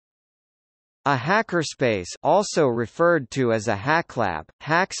A hackerspace, also referred to as a hacklab,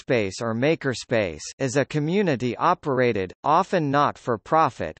 hackspace or makerspace, is a community-operated, often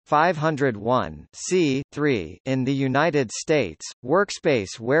not-for-profit 501(c)(3) in the United States,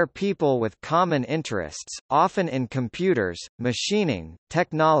 workspace where people with common interests, often in computers, machining,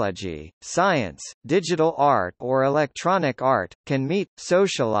 technology, science, digital art or electronic art, can meet,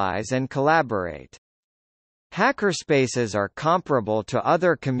 socialize and collaborate. Hackerspaces are comparable to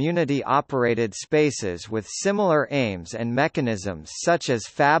other community-operated spaces with similar aims and mechanisms such as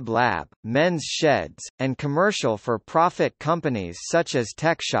Fab Lab, men's sheds, and commercial for-profit companies such as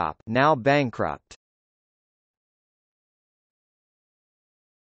TechShop, now bankrupt.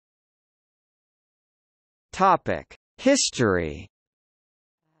 History.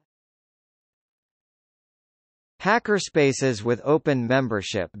 Hackerspaces with open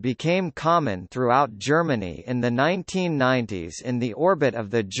membership became common throughout Germany in the 1990s in the orbit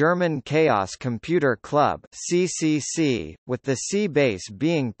of the German Chaos Computer Club (CCC), with the C-base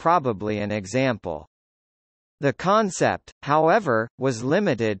being probably an example. The concept, however, was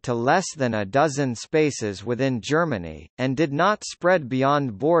limited to less than a dozen spaces within Germany, and did not spread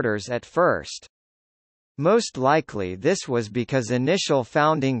beyond borders at first. Most likely this was because initial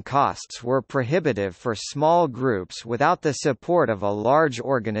founding costs were prohibitive for small groups without the support of a large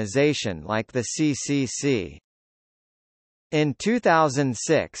organization like the CCC. In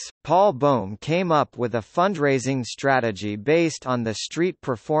 2006, Paul Bohm came up with a fundraising strategy based on the Street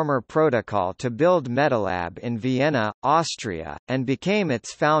Performer protocol to build MetaLab in Vienna, Austria, and became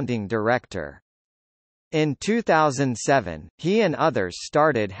its founding director. In 2007, he and others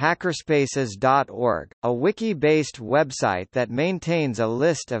started Hackerspaces.org, a wiki-based website that maintains a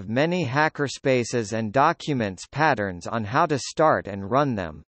list of many hackerspaces and documents patterns on how to start and run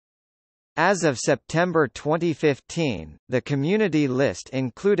them. As of September 2015, the community list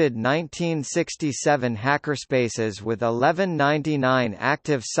included 1967 hackerspaces with 1199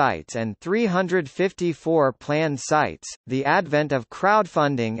 active sites and 354 planned sites. The advent of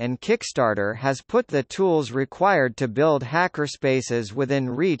crowdfunding and Kickstarter has put the tools required to build hackerspaces within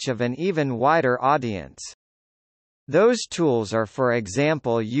reach of an even wider audience. Those tools are for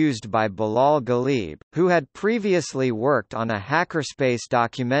example used by Bilal Ghalib, who had previously worked on a hackerspace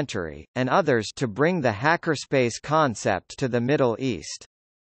documentary, and others to bring the hackerspace concept to the Middle East.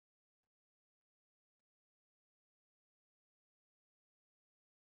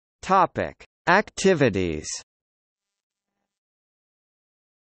 Topic: Activities.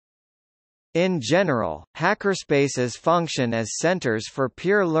 In general, hackerspaces function as centers for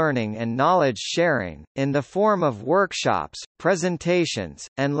peer learning and knowledge sharing, in the form of workshops, presentations,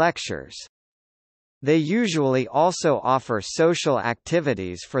 and lectures. They usually also offer social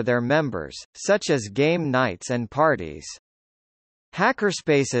activities for their members, such as game nights and parties.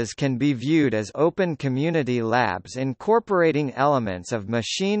 Hackerspaces can be viewed as open community labs incorporating elements of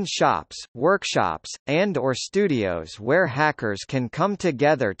machine shops, workshops, and/or studios where hackers can come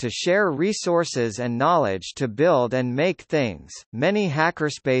together to share resources and knowledge to build and make things. Many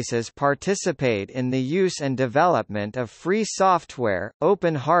hackerspaces participate in the use and development of free software,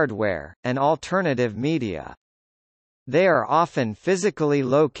 open hardware, and alternative media. They are often physically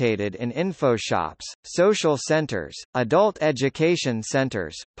located in infoshops, social centers, adult education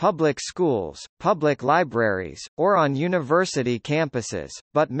centers, public schools, public libraries, or on university campuses,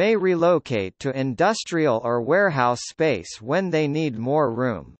 but may relocate to industrial or warehouse space when they need more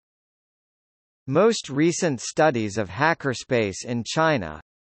room. Most recent studies of hackerspace in China,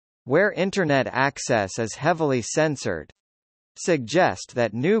 where Internet access is heavily censored, suggest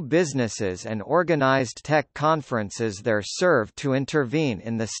that new businesses and organized tech conferences there serve to intervene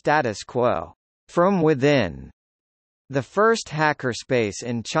in the status quo from within. The first hackerspace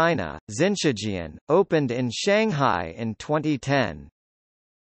in China, Xinxijian, opened in Shanghai in 2010.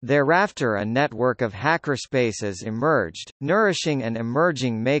 Thereafter a network of hackerspaces emerged, nourishing an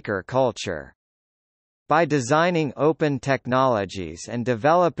emerging maker culture. By designing open technologies and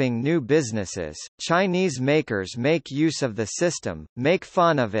developing new businesses, Chinese makers make use of the system, make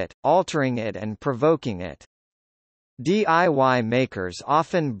fun of it, altering it and provoking it. DIY makers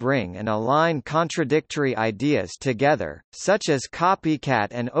often bring and align contradictory ideas together, such as copycat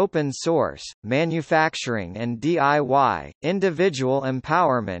and open source, manufacturing and DIY, individual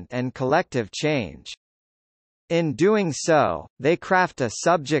empowerment and collective change. In doing so, they craft a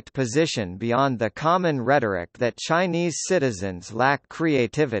subject position beyond the common rhetoric that Chinese citizens lack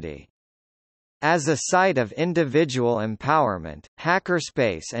creativity. As a site of individual empowerment,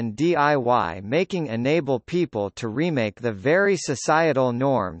 hackerspace and DIY making enable people to remake the very societal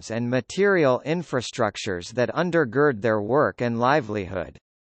norms and material infrastructures that undergird their work and livelihood.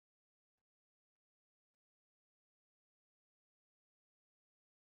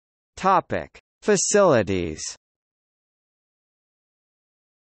 Topic: Facilities.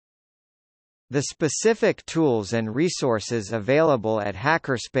 The specific tools and resources available at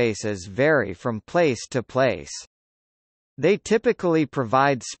hackerspaces vary from place to place. They typically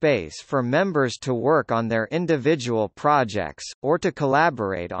provide space for members to work on their individual projects, or to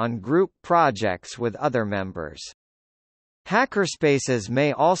collaborate on group projects with other members. Hackerspaces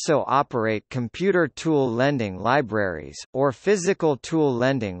may also operate computer tool lending libraries, or physical tool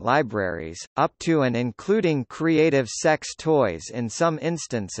lending libraries, up to and including creative sex toys in some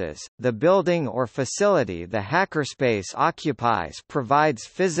instances. The building or facility the hackerspace occupies provides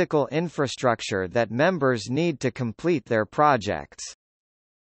physical infrastructure that members need to complete their projects.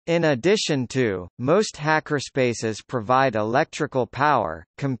 In addition to, most hackerspaces provide electrical power,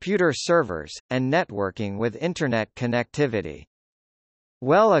 computer servers, and networking with Internet connectivity.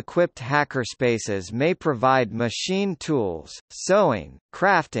 Well-equipped hackerspaces may provide machine tools, sewing,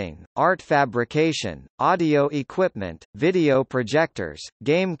 crafting, art fabrication, audio equipment, video projectors,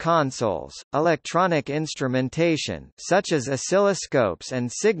 game consoles, electronic instrumentation such as oscilloscopes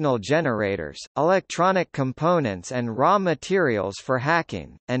and signal generators, electronic components and raw materials for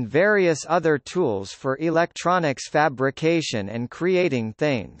hacking, and various other tools for electronics fabrication and creating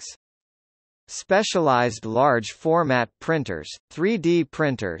things. Specialized large-format printers, 3D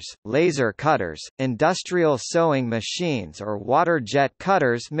printers, laser cutters, industrial sewing machines or water jet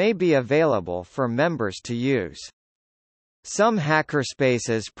cutters may be available for members to use. Some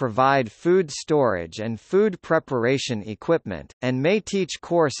hackerspaces provide food storage and food preparation equipment, and may teach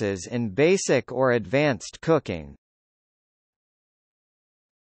courses in basic or advanced cooking.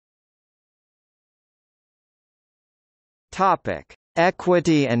 Topic: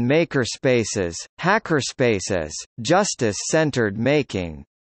 Equity and makerspaces, hackerspaces, justice-centered making.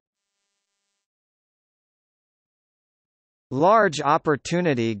 Large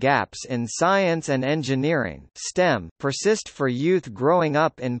opportunity gaps in science and engineering (STEM) persist for youth growing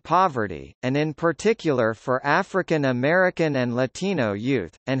up in poverty, and in particular for African American and Latino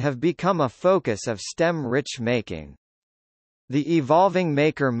youth, and have become a focus of STEM-rich making. The evolving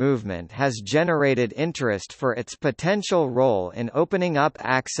maker movement has generated interest for its potential role in opening up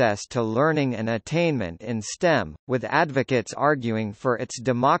access to learning and attainment in STEM, with advocates arguing for its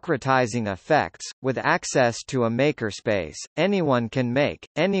democratizing effects. With access to a makerspace, anyone can make,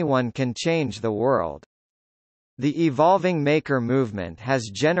 anyone can change the world. The evolving maker movement has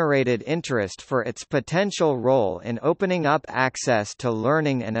generated interest for its potential role in opening up access to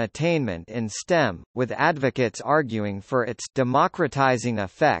learning and attainment in STEM, with advocates arguing for its democratizing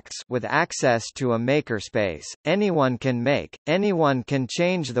effects. With access to a makerspace, anyone can make, anyone can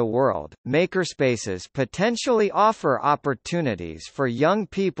change the world. Makerspaces potentially offer opportunities for young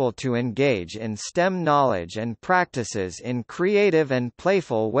people to engage in STEM knowledge and practices in creative and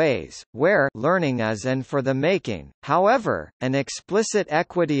playful ways, where learning is and for the making. However, an explicit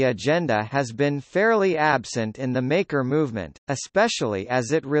equity agenda has been fairly absent in the maker movement, especially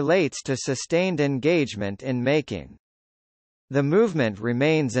as it relates to sustained engagement in making. The movement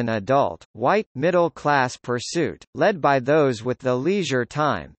remains an adult, white, middle-class pursuit, led by those with the leisure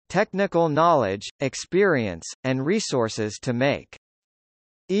time, technical knowledge, experience, and resources to make.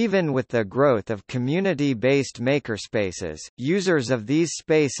 Even with the growth of community-based makerspaces, users of these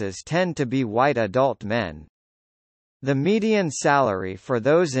spaces tend to be white adult men. The median salary for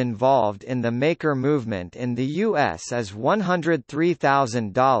those involved in the maker movement in the U.S. is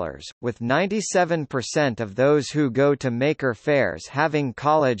 $103,000, with 97% of those who go to maker fairs having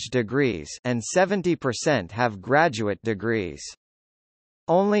college degrees and 70% have graduate degrees.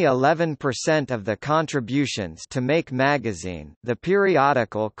 Only 11% of the contributions to Make magazine, the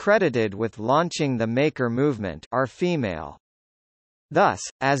periodical credited with launching the maker movement, are female. Thus,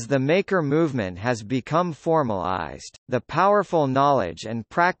 as the maker movement has become formalized, the powerful knowledge and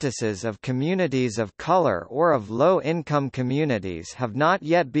practices of communities of color or of low-income communities have not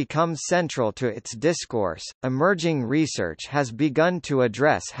yet become central to its discourse. Emerging research has begun to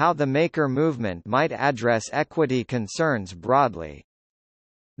address how the maker movement might address equity concerns broadly.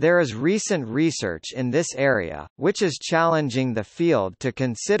 There is recent research in this area, which is challenging the field to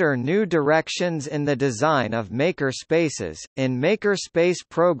consider new directions in the design of maker spaces, in makerspace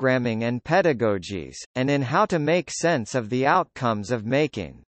programming and pedagogies, and in how to make sense of the outcomes of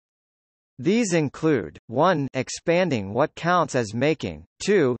making. These include, 1, expanding what counts as making,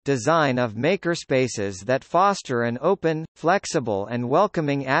 2. Design of makerspaces that foster an open, flexible and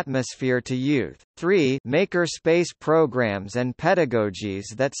welcoming atmosphere to youth. 3. Makerspace programs and pedagogies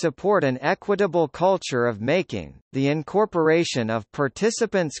that support an equitable culture of making, the incorporation of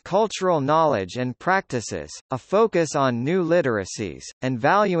participants' cultural knowledge and practices, a focus on new literacies, and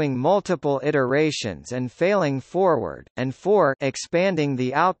valuing multiple iterations and failing forward. And 4. Expanding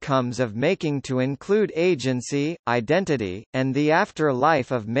the outcomes of making to include agency, identity, and the afterlife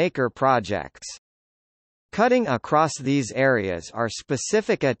of maker projects. Cutting across these areas are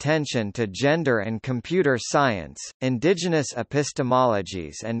specific attention to gender and computer science, indigenous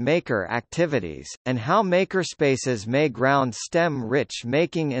epistemologies and maker activities, and how makerspaces may ground STEM-rich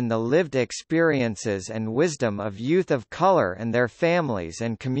making in the lived experiences and wisdom of youth of color and their families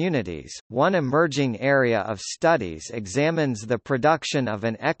and communities. One emerging area of studies examines the production of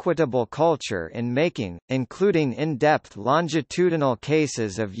an equitable culture in making, including in-depth longitudinal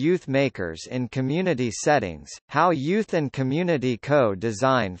cases of youth makers in community settings, how youth and community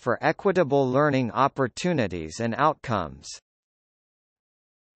co-design for equitable learning opportunities and outcomes.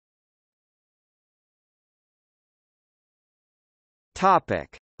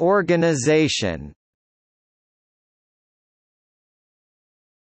 Topic: Organization.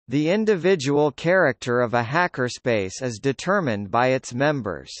 The individual character of a hackerspace is determined by its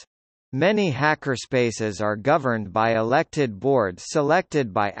members. Many hackerspaces are governed by elected boards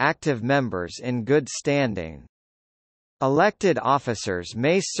selected by active members in good standing. Elected officers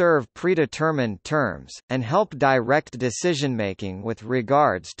may serve predetermined terms, and help direct decision-making with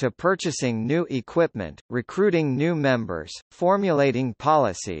regards to purchasing new equipment, recruiting new members, formulating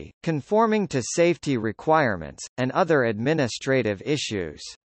policy, conforming to safety requirements, and other administrative issues.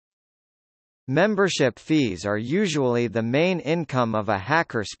 Membership fees are usually the main income of a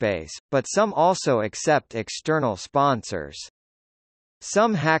hackerspace, but some also accept external sponsors.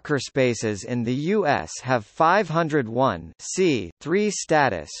 Some hackerspaces in the U.S. have 501(c)(3)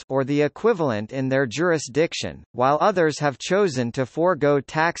 status or the equivalent in their jurisdiction, while others have chosen to forego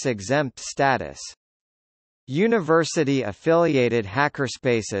tax-exempt status. University-affiliated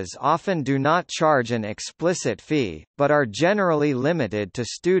hackerspaces often do not charge an explicit fee, but are generally limited to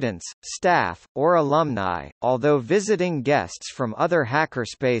students, staff, or alumni, although visiting guests from other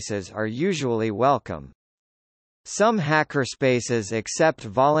hackerspaces are usually welcome. Some hackerspaces accept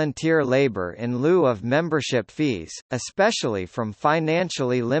volunteer labor in lieu of membership fees, especially from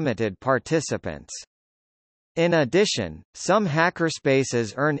financially limited participants. In addition, some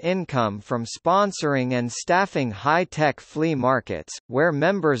hackerspaces earn income from sponsoring and staffing high-tech flea markets, where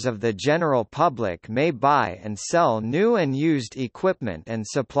members of the general public may buy and sell new and used equipment and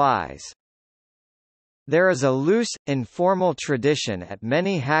supplies. There is a loose, informal tradition at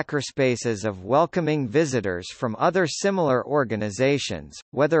many hackerspaces of welcoming visitors from other similar organizations,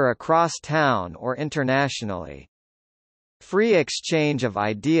 whether across town or internationally. Free exchange of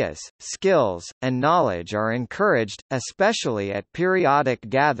ideas, skills, and knowledge are encouraged, especially at periodic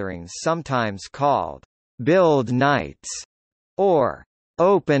gatherings sometimes called build nights or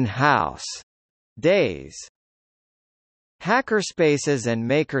open house days. Hackerspaces and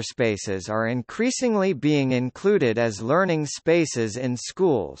makerspaces are increasingly being included as learning spaces in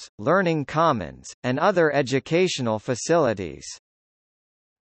schools, learning commons, and other educational facilities.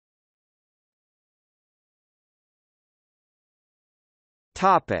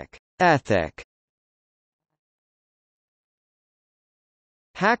 Topic: Ethic.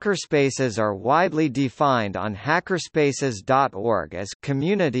 Hackerspaces are widely defined on hackerspaces.org as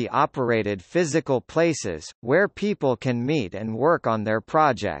community-operated physical places, where people can meet and work on their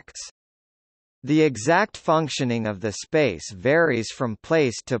projects. The exact functioning of the space varies from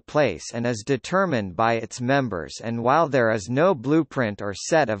place to place and is determined by its members, and while there is no blueprint or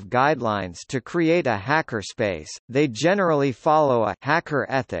set of guidelines to create a hackerspace, they generally follow a hacker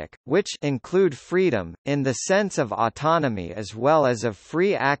ethic, which include freedom, in the sense of autonomy as well as of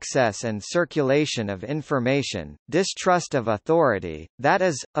free access and circulation of information, distrust of authority, that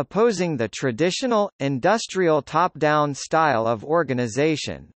is, opposing the traditional, industrial top-down style of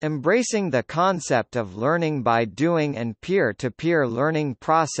organization, embracing the concept of learning by doing and peer-to-peer learning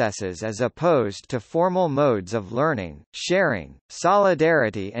processes as opposed to formal modes of learning, sharing,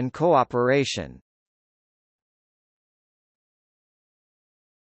 solidarity and cooperation.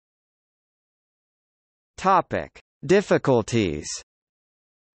 Topic: Difficulties.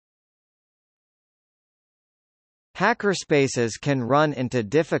 Hackerspaces can run into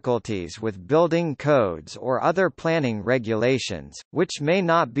difficulties with building codes or other planning regulations, which may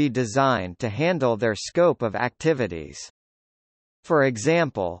not be designed to handle their scope of activities. For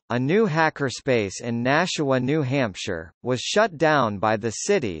example, a new hackerspace in Nashua, New Hampshire, was shut down by the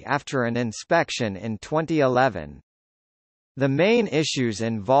city after an inspection in 2011. The main issues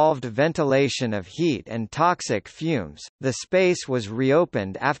involved ventilation of heat and toxic fumes. The space was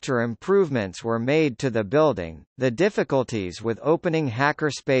reopened after improvements were made to the building. The difficulties with opening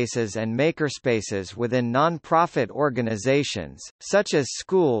hackerspaces and makerspaces within non-profit organizations, such as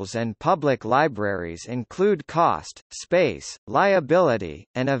schools and public libraries, include cost, space, liability,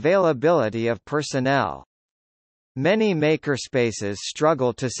 and availability of personnel. Many makerspaces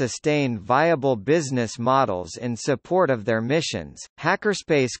struggle to sustain viable business models in support of their missions.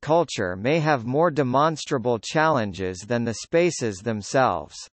 Hackerspace culture may have more demonstrable challenges than the spaces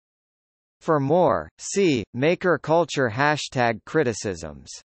themselves. For more, see Maker Culture #criticisms.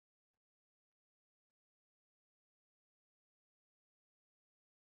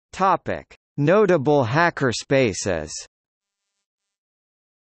 Topic: Notable hackerspaces.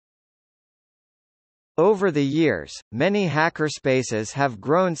 Over the years, many hackerspaces have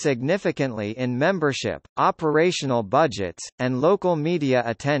grown significantly in membership, operational budgets, and local media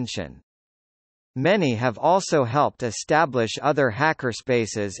attention. Many have also helped establish other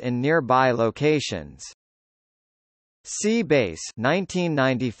hackerspaces in nearby locations. C-Base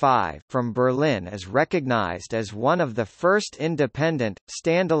 1995 from Berlin is recognized as one of the first independent,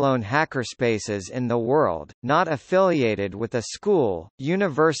 standalone hackerspaces in the world, not affiliated with a school,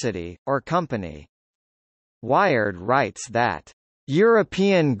 university, or company. Wired writes that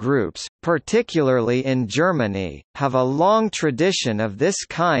European groups, particularly in Germany, have a long tradition of this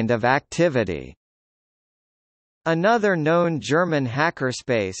kind of activity. Another known German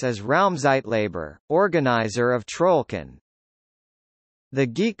hackerspace is Raumzeitlabor, organizer of Trollken. The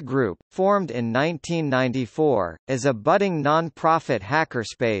Geek Group, formed in 1994, is a budding non-profit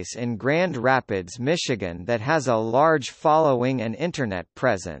hackerspace in Grand Rapids, Michigan that has a large following and Internet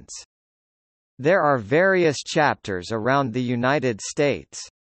presence. There are various chapters around the United States.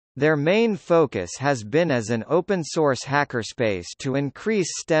 Their main focus has been as an open-source hackerspace to increase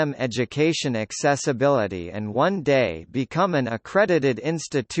STEM education accessibility and one day become an accredited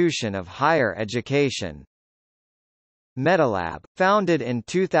institution of higher education. MetaLab, founded in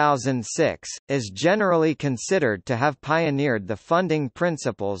 2006, is generally considered to have pioneered the funding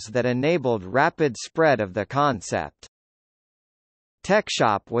principles that enabled rapid spread of the concept.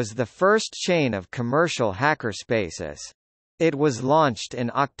 TechShop was the first chain of commercial hackerspaces. It was launched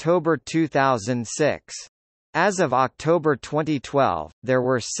in October 2006. As of October 2012, there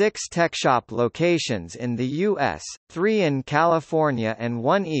were 6 TechShop locations in the U.S., 3 in California and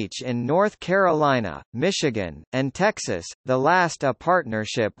 1 each in North Carolina, Michigan, and Texas, the last a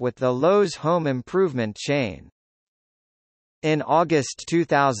partnership with the Lowe's home improvement chain. In August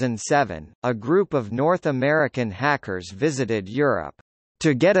 2007, a group of North American hackers visited Europe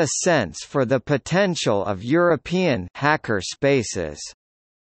to get a sense for the potential of European hackerspaces.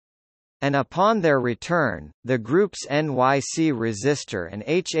 And upon their return, the groups NYC Resistor and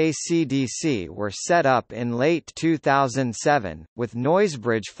HACDC were set up in late 2007, with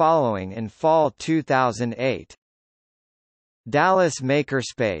Noisebridge following in fall 2008. Dallas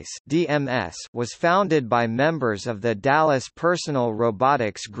Makerspace (DMS) was founded by members of the Dallas Personal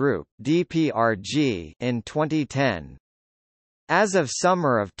Robotics Group (DPRG) in 2010. As of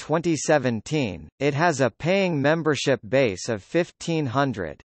summer of 2017, it has a paying membership base of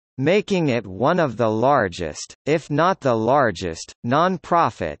 1,500, making it one of the largest, if not the largest,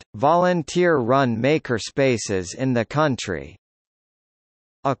 non-profit, volunteer-run makerspaces in the country,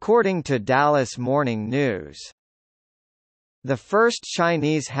 according to Dallas Morning News. The first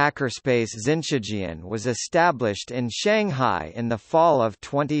Chinese hackerspace Xinshijian was established in Shanghai in the fall of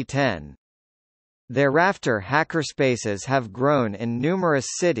 2010. Thereafter hackerspaces have grown in numerous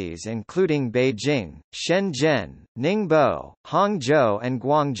cities including Beijing, Shenzhen, Ningbo, Hangzhou and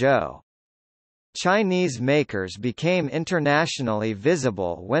Guangzhou. Chinese makers became internationally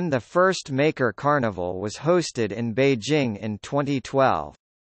visible when the first Maker Carnival was hosted in Beijing in 2012.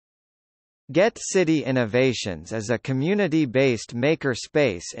 Get City Innovations is a community-based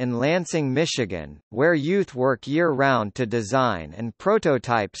makerspace in Lansing, Michigan, where youth work year-round to design and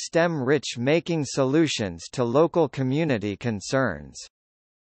prototype STEM-rich making solutions to local community concerns.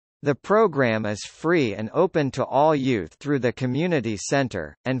 The program is free and open to all youth through the community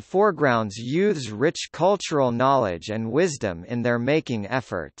center, and foregrounds youth's rich cultural knowledge and wisdom in their making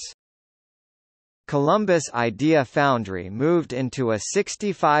efforts. Columbus Idea Foundry moved into a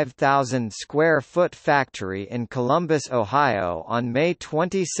 65,000-square-foot factory in Columbus, Ohio on May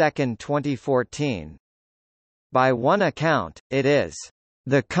 22, 2014. By one account, it is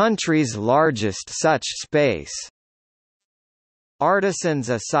the country's largest such space. Artisans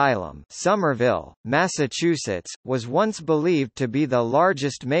Asylum, Somerville, Massachusetts, was once believed to be the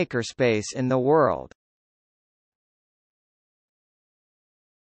largest makerspace in the world.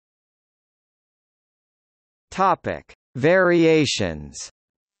 Topic: Variations.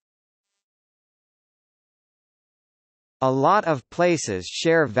 A lot of places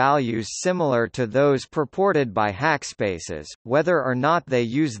share values similar to those purported by Hackspaces, whether or not they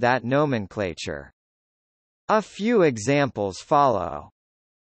use that nomenclature. A few examples follow.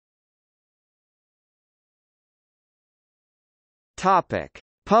 Topic: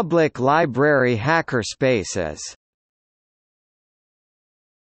 Public library hackerspaces.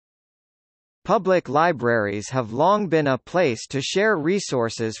 Public libraries have long been a place to share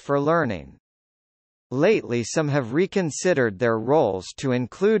resources for learning. Lately some have reconsidered their roles to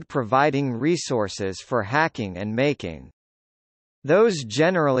include providing resources for hacking and making. Those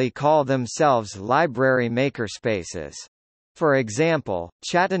generally call themselves library makerspaces. For example,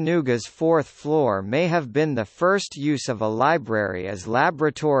 Chattanooga's fourth floor may have been the first use of a library as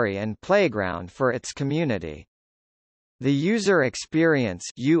laboratory and playground for its community. The User Experience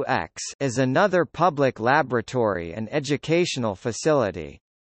 (UX) is another public laboratory and educational facility.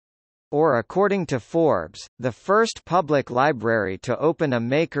 Or according to Forbes, the first public library to open a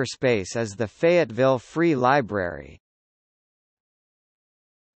makerspace is the Fayetteville Free Library.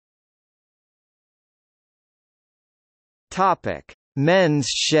 Topic: Men's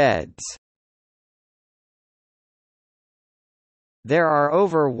sheds. There are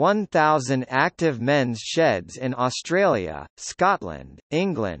over 1,000 active men's sheds in Australia, Scotland,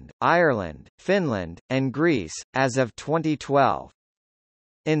 England, Ireland, Finland, and Greece, as of 2012.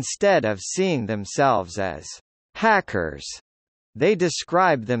 Instead of seeing themselves as hackers, they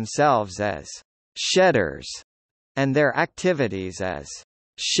describe themselves as shedders, and their activities as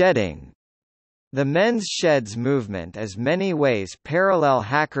shedding. The men's sheds movement is many ways parallel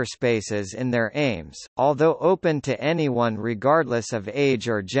hackerspaces in their aims. Although open to anyone regardless of age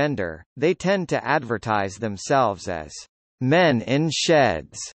or gender, they tend to advertise themselves as men in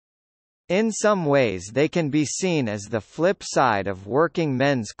sheds. In some ways they can be seen as the flip side of working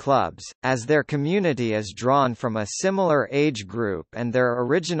men's clubs, as their community is drawn from a similar age group and their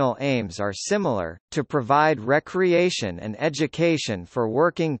original aims are similar, to provide recreation and education for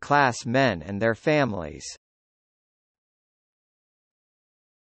working-class men and their families.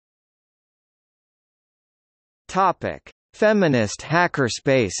 Topic: Feminist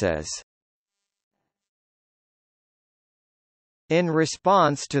hackerspaces. In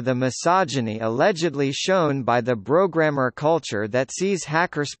response to the misogyny allegedly shown by the programmer culture that sees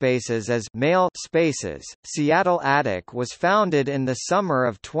hackerspaces as male spaces, Seattle Attic was founded in the summer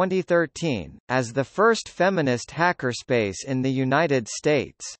of 2013, as the first feminist hackerspace in the United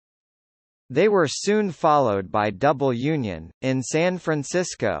States. They were soon followed by Double Union, in San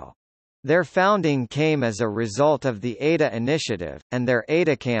Francisco. Their founding came as a result of the ADA initiative, and their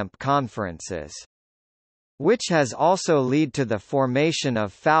AdaCamp conferences, which has also led to the formation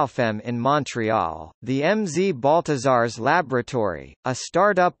of FAUFEM in Montreal, the MZ Baltazar's Laboratory, a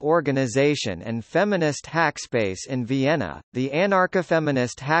startup organization, and Feminist Hackspace in Vienna, the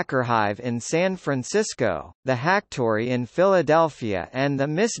Anarchofeminist Hackerhive in San Francisco, the Hacktory in Philadelphia, and the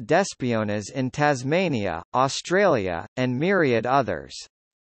Miss Despionas in Tasmania, Australia, and myriad others.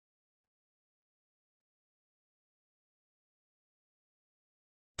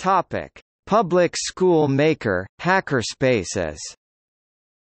 Topic: Public school maker, hackerspaces.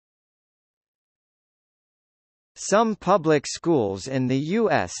 Some public schools in the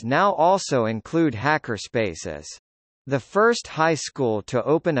U.S. now also include hackerspaces. The first high school to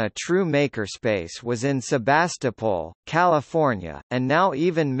open a true makerspace was in Sebastopol, California, and now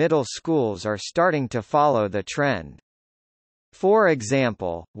even middle schools are starting to follow the trend. For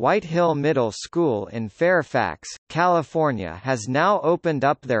example, White Hill Middle School in Fairfax, California has now opened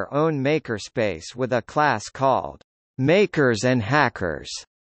up their own makerspace with a class called Makers and Hackers.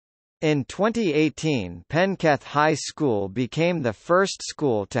 In 2018, Penketh High School became the first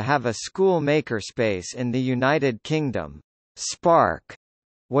school to have a school makerspace in the United Kingdom. Spark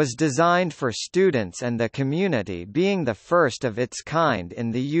was designed for students and the community, being the first of its kind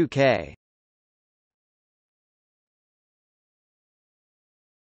in the UK.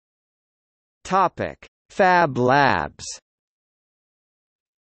 Topic: Fab Labs.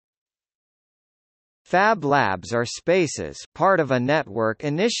 Fab Labs are spaces, part of a network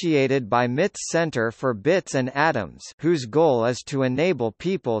initiated by MIT's Center for Bits and Atoms, whose goal is to enable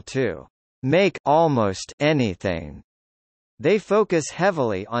people to make almost anything. They focus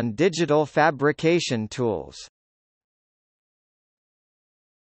heavily on digital fabrication tools.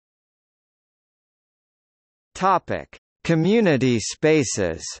 Topic: Community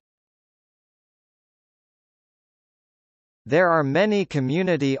spaces. There are many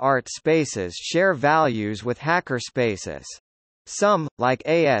community art spaces share values with hackerspaces. Some, like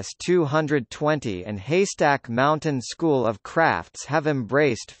AS220 and Haystack Mountain School of Crafts, have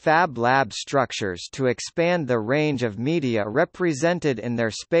embraced Fab Labs structures to expand the range of media represented in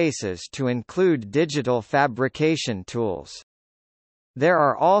their spaces to include digital fabrication tools. There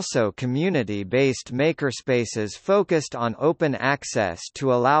are also community-based makerspaces focused on open access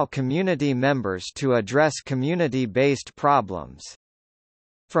to allow community members to address community-based problems.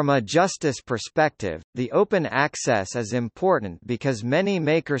 From a justice perspective, the open access is important because many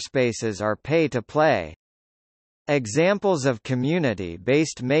makerspaces are pay-to-play. Examples of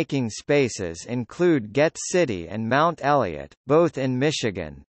community-based making spaces include Get City and Mount Elliott, both in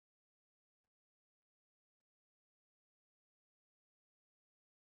Michigan.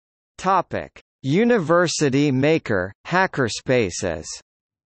 Topic: University Maker Hackerspaces.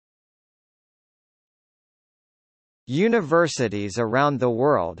 Universities around the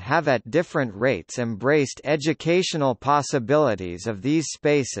world have at different rates embraced educational possibilities of these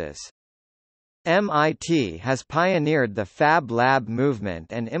spaces. MIT has pioneered the Fab Lab movement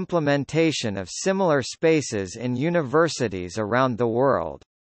and implementation of similar spaces in universities around the world.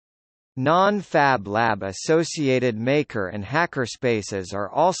 Non-Fab Lab-associated maker and hackerspaces are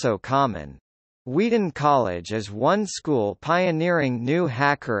also common. Wheaton College is one school pioneering new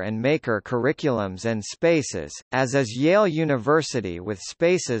hacker and maker curriculums and spaces, as is Yale University with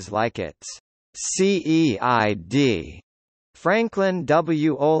spaces like its CEID. Franklin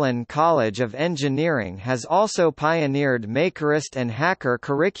W. Olin College of Engineering has also pioneered Makerist and hacker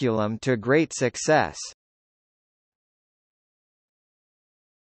curriculum to great success.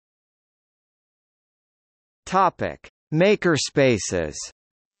 Topic: Makerspaces.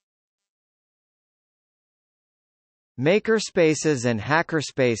 Makerspaces and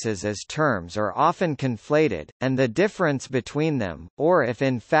hackerspaces as terms are often conflated, and the difference between them, or if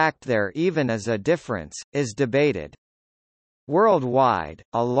in fact there even is a difference, is debated. Worldwide,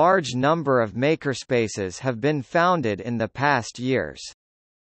 a large number of makerspaces have been founded in the past years.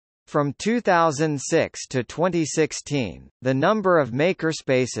 From 2006 to 2016, the number of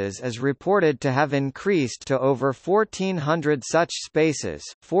makerspaces is reported to have increased to over 1,400 such spaces,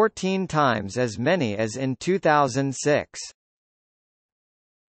 14 times as many as in 2006.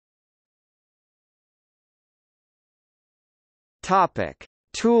 Topic: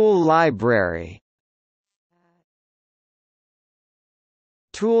 Tool library.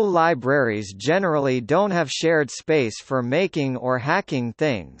 Tool libraries generally don't have shared space for making or hacking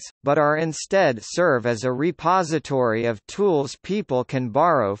things, but are instead serve as a repository of tools people can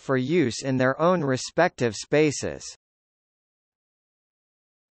borrow for use in their own respective spaces.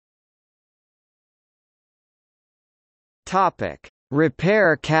 Topic: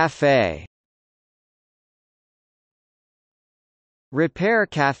 Repair Café. Repair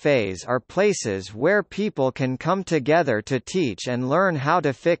cafes are places where people can come together to teach and learn how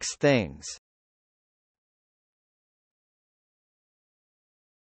to fix things.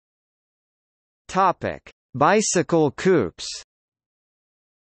 Topic: Bicycle Coops.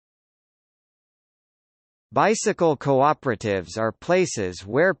 Bicycle cooperatives are places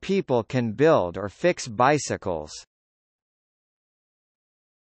where people can build or fix bicycles.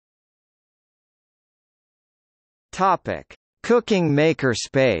 Topic: Cooking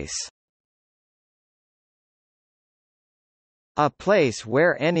Makerspace. A place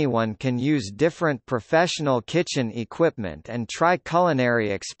where anyone can use different professional kitchen equipment and try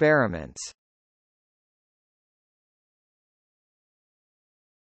culinary experiments.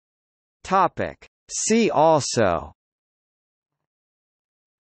 Topic: See also: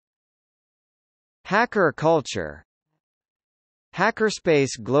 Hacker culture,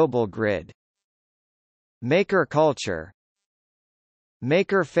 Hackerspace global grid, Maker culture,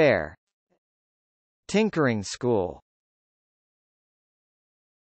 Maker Fair, Tinkering School.